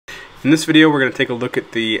In this video we're going to take a look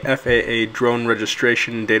at the FAA Drone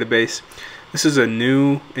Registration Database. This is a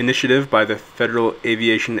new initiative by the Federal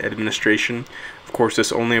Aviation Administration. Of course,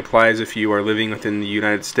 this only applies if you are living within the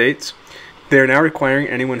United States. They are now requiring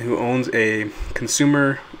anyone who owns a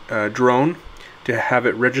consumer drone to have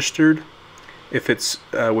it registered if it's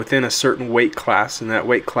within a certain weight class, and that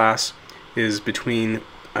weight class is between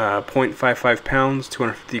 0.55 pounds,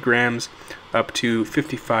 250 grams, up to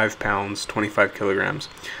 55 pounds, 25 kilograms.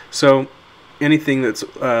 So anything that's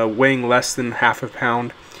weighing less than half a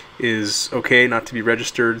pound is okay not to be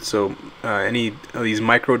registered. So any of these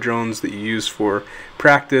micro drones that you use for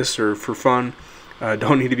practice or for fun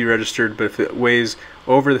don't need to be registered, but if it weighs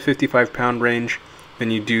over the 55-pound range,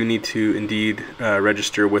 then you do need to indeed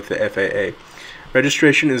register with the FAA.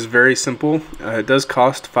 Registration is very simple. It does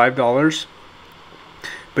cost $5,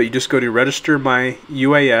 but you just go to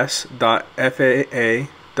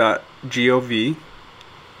registermyuas.faa.gov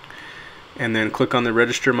and then click on the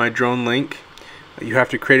Register My Drone link. You have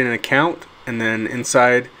to create an account, and then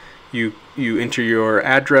inside you enter your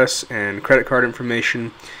address and credit card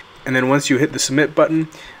information, and then once you hit the submit button,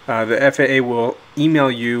 the FAA will email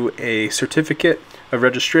you a certificate of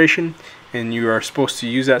registration, and you are supposed to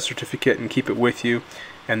use that certificate and keep it with you.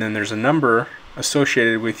 And then there's a number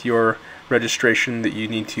associated with your registration that you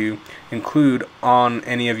need to include on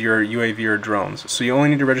any of your UAV or drones. So you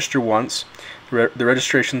only need to register once. The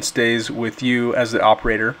registration stays with you as the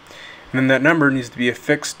operator, and then that number needs to be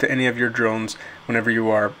affixed to any of your drones whenever you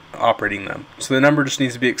are operating them. So the number just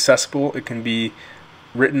needs to be accessible. It can be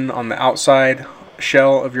written on the outside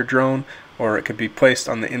shell of your drone, or it could be placed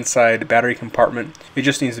on the inside battery compartment. It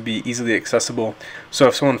just needs to be easily accessible. So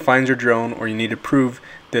if someone finds your drone, or you need to prove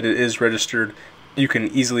that it is registered, you can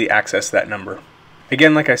easily access that number.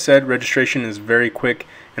 Again, like I said, registration is very quick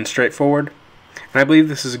and straightforward, and I believe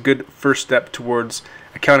this is a good first step towards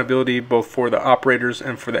accountability both for the operators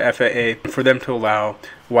and for the FAA, for them to allow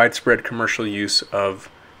widespread commercial use of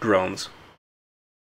drones.